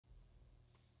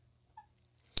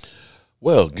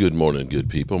Well, good morning,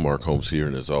 good people. Mark Holmes here,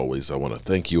 and as always, I want to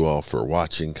thank you all for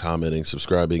watching, commenting,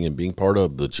 subscribing, and being part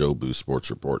of the Jobu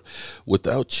Sports Report.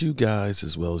 Without you guys,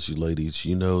 as well as you ladies,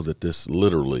 you know that this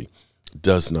literally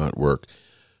does not work.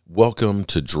 Welcome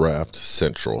to Draft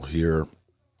Central. Here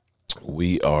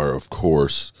we are, of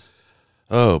course,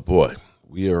 day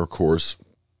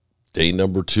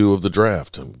number 2 of the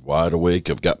draft. I'm wide awake.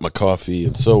 I've got my coffee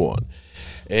and so on.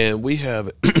 And we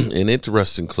have an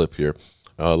interesting clip here.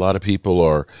 A lot of people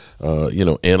are,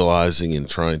 analyzing and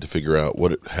trying to figure out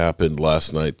what happened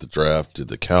last night, the draft. Did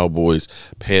the Cowboys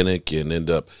panic and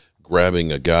end up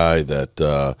grabbing a guy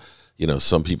that,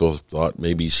 some people thought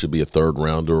maybe should be a third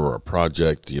rounder or a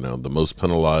project, the most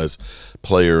penalized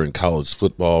player in college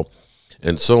football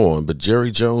and so on. But Jerry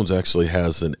Jones actually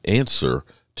has an answer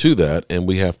to that, and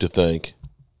we have to thank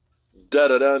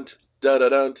Damn,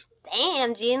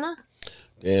 Gina.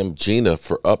 Damn Gina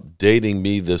for updating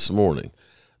me this morning.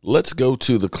 Let's go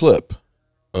to the clip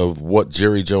of what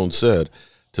Jerry Jones said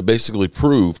to basically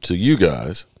prove to you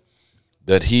guys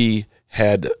that he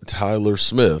had Tyler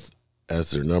Smith as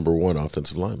their #1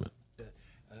 offensive lineman.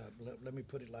 Let me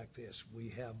put it like this. We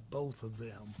have both of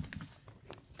them.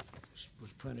 This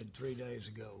was printed 3 days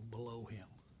ago below him.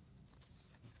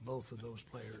 Both of those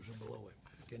players are below him.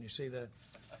 Can you see that?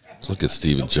 Let's look at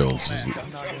Stephen Jones. I'm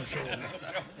not going to show him.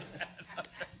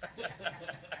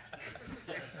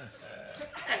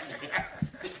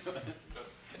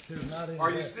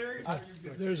 Are you serious?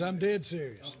 I'm dead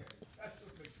serious.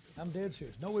 I'm dead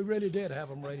serious. No, we really did have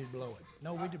them rated below it.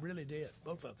 No, we really did.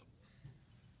 Both of them.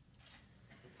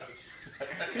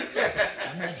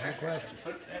 I'm answering your question.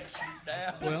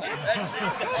 Well,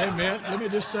 hey, man, let me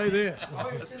just say this.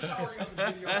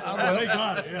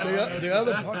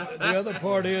 The other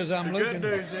part is I'm looking.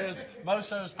 Good news is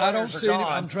most of those I don't players see. are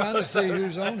gone. I'm trying to see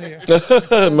who's on here.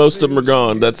 Most of them are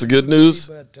gone. That's the good news.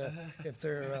 But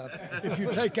if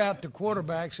you take out the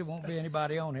quarterbacks, it won't be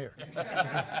anybody on here.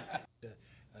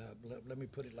 Let me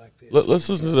put it like this. Let's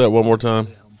listen to that one more time.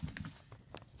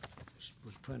 This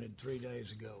was printed 3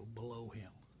 days ago below him.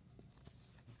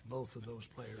 Both of those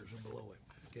players are below him.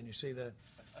 Can you see that?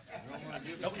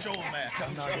 Don't show them that.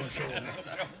 I'm not going to show them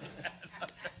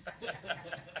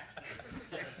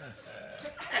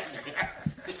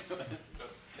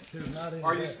that.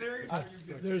 Are you serious?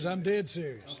 I'm dead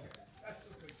serious.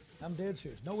 I'm dead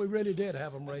serious. No, we really did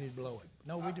have them rated below it.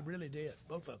 No, we really did.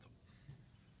 Both of them.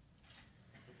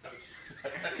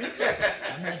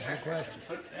 I'm answering your question.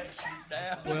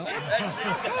 Well,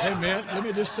 hey, man, let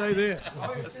me just say this.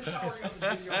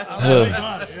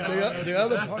 The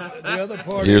other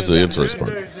part. Here's the interest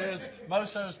part. Good news is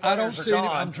most of those I don't players see. are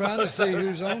gone. I'm trying to see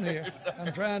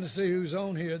who's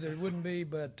on here. There wouldn't be,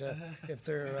 but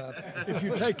if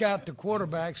you take out the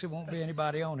quarterbacks, it won't be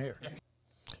anybody on here.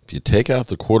 If you take out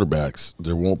the quarterbacks,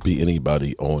 there won't be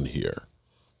anybody on here.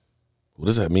 What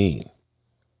does that mean?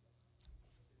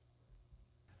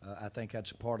 I think that's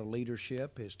a part of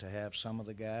leadership, is to have some of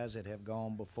the guys that have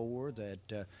gone before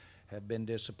that have been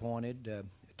disappointed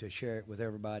to share it with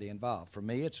everybody involved. For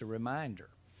me, it's a reminder.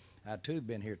 I, too, have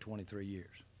been here 23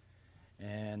 years.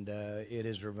 And it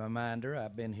is a reminder.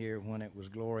 I've been here when it was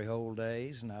glory hole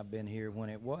days, and I've been here when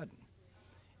it wasn't.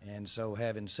 And so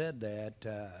having said that,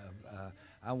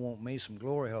 I want me some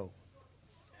glory hole.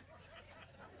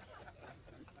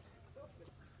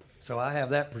 So I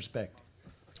have that perspective.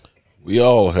 We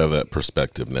all have that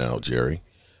perspective now, Jerry.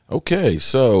 Okay,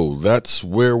 so that's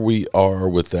where we are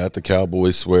with that. The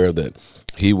Cowboys swear that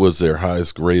he was their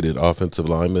highest graded offensive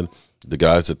lineman. The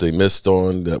guys that they missed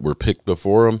on that were picked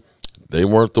before him, they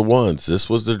weren't the ones. This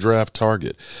was the draft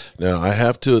target. Now, I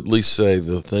have to at least say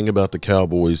the thing about the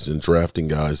Cowboys and drafting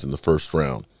guys in the first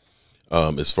round,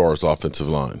 as far as offensive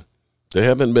line, they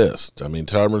haven't missed. I mean,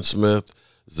 Tyron Smith,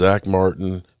 Zach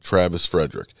Martin, Travis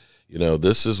Frederick.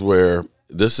 This is where –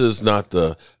 this is not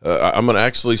the I'm going to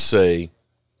actually say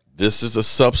this is a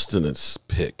substance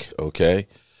pick, okay?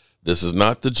 This is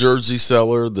not the jersey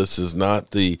seller. This is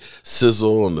not the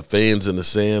sizzle and the fans in the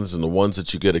stands and the ones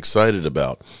that you get excited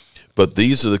about. But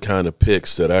these are the kind of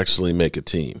picks that actually make a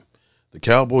team. The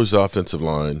Cowboys' offensive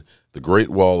line, the Great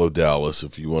Wall of Dallas,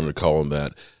 if you want to call them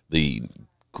that, the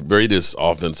greatest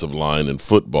offensive line in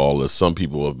football, as some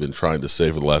people have been trying to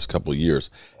say for the last couple of years,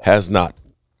 has not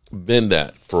been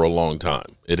that for a long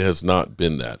time. It has not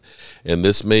been that. And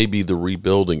this may be the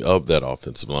rebuilding of that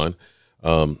offensive line.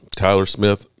 Tyler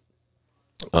Smith,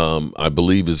 I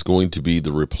believe, is going to be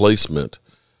the replacement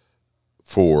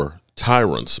for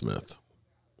Tyron Smith.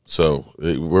 So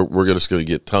we're just going to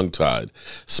get tongue-tied.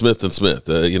 Smith and Smith,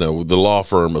 the law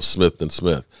firm of Smith and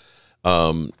Smith.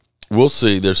 We'll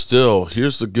see. There's still,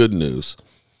 here's the good news.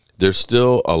 there's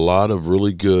still a lot of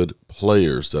really good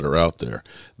players that are out there.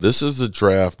 This is the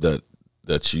draft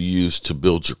that you use to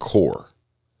build your core.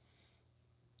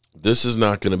 This is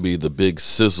not going to be the big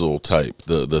sizzle type,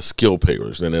 the skill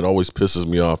players. And it always pisses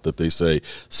me off that they say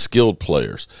skilled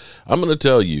players. I'm going to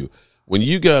tell you, when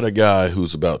you got a guy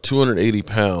who's about 280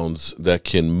 pounds that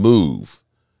can move,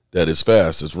 that is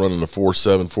fast, is running a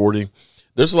 4.7 40,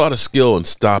 there's a lot of skill in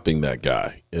stopping that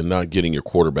guy and not getting your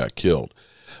quarterback killed.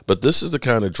 But this is the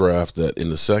kind of draft that in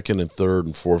the second and third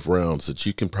and fourth rounds that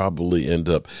you can probably end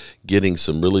up getting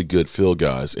some really good field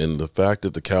guys. And the fact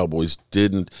that the Cowboys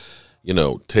didn't,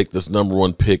 take this number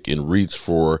one pick and reach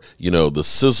for, the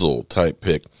sizzle type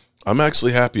pick, I'm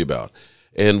actually happy about.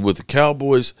 And with the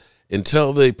Cowboys,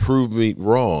 until they prove me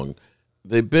wrong,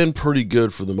 they've been pretty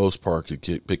good for the most part at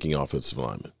picking offensive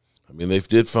linemen. I mean, they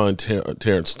did find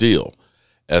Terrence Steele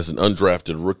as an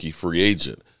undrafted rookie free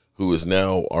agent who is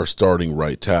now our starting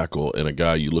right tackle and a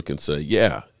guy you look and say,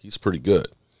 yeah, he's pretty good.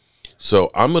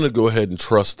 So I'm going to go ahead and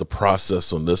trust the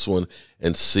process on this one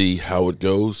and see how it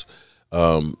goes.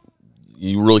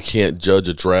 You really can't judge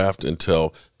a draft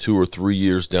until 2 or 3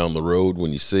 years down the road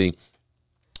when you see,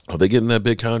 are they getting that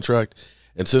big contract?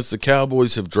 And since the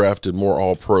Cowboys have drafted more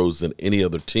All-Pros than any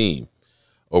other team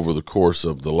over the course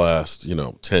of the last,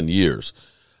 10 years,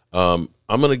 I'm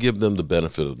going to give them the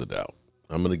benefit of the doubt.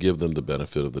 I'm going to give them the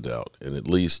benefit of the doubt. And at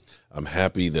least I'm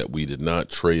happy that we did not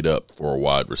trade up for a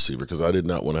wide receiver because I did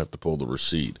not want to have to pull the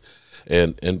Rashid.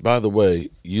 And by the way,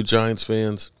 you Giants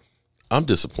fans, I'm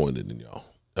disappointed in y'all.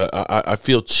 I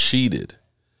feel cheated.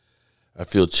 I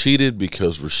feel cheated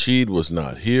because Rashid was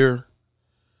not here.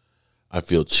 I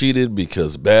feel cheated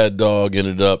because Bad Dog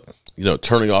ended up,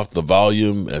 turning off the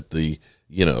volume at the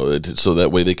so that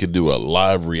way they could do a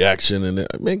live reaction. And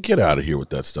man, get out of here with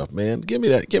that stuff, man. Give me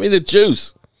that. Give me the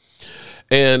juice.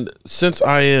 And since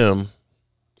hey,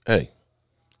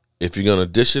 if you're going to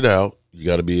dish it out, you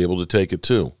got to be able to take it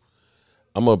too.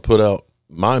 I'm going to put out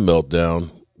my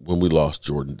meltdown when we lost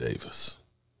Jordan Davis.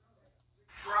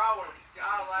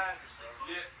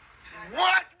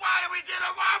 What? Why did we get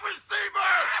a wide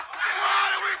receiver?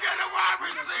 Why did we get a wide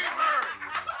receiver?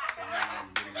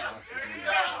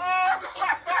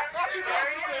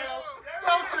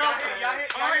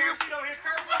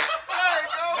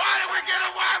 Why did we get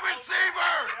a wide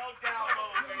receiver?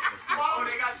 Oh,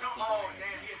 they got your. Oh,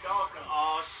 damn, he a dog though.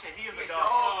 Oh, shit, he is a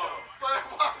dog.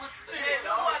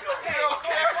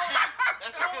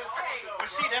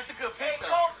 That's a good pick,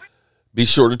 though. Be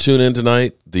sure to tune in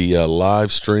tonight. The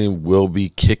live stream will be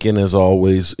kicking as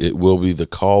always. It will be the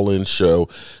call-in show,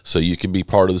 so you can be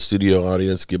part of the studio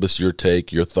audience. Give us your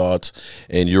take, your thoughts,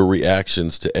 and your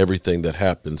reactions to everything that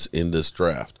happens in this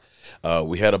draft.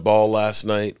 We had a ball last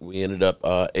night. We ended up,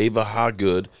 Ava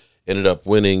Hagood ended up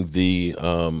winning the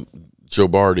Joe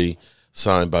Barty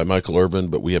signed by Michael Irvin,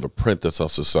 but we have a print that's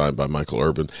also signed by Michael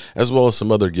Irvin, as well as some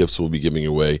other gifts we'll be giving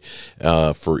away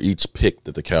for each pick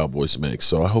that the Cowboys make.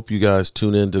 So I hope you guys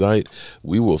tune in tonight.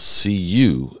 We will see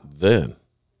you then.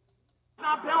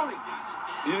 Not penalty.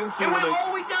 You didn't see It when went they. all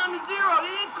the way down to 0. They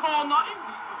didn't call nothing.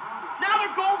 Now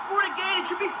they're going for it again. It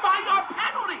should be 5-yard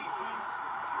penalty.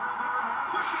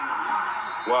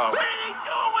 Wow. What are they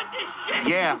doing with this shit?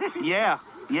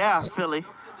 Yeah, Philly.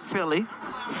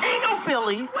 Ain't no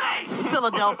Philly. way.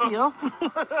 Philadelphia.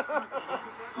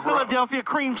 Philadelphia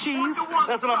cream cheese.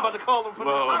 That's what I'm about to call him for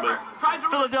the Well, man. Tries to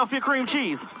Philadelphia cream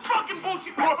cheese. fucking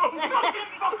bullshit.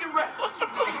 Fucking rest.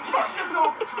 Fucking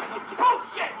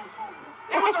bullshit.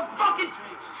 It was a fucking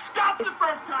stop the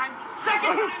first time.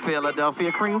 Second time.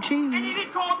 Philadelphia cream And he cheese.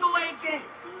 didn't call delayed game.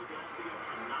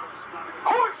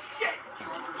 Horse shit.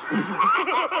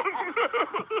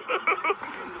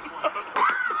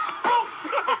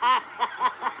 Bullshit.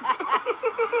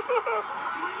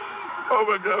 Oh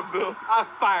my God, Bill. I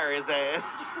fire his ass.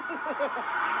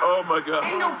 Oh my God.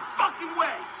 Ain't no fucking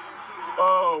way.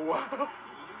 Oh wow.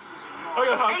 I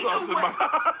got hot Ain't no sauce in way. my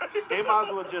eye. They might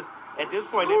as well just, at this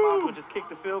point, they might as well just kick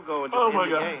the field goal and just Oh, end my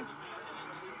the God. game.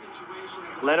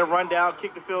 Let it run down,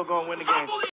 kick the field goal, and win the game. Fumble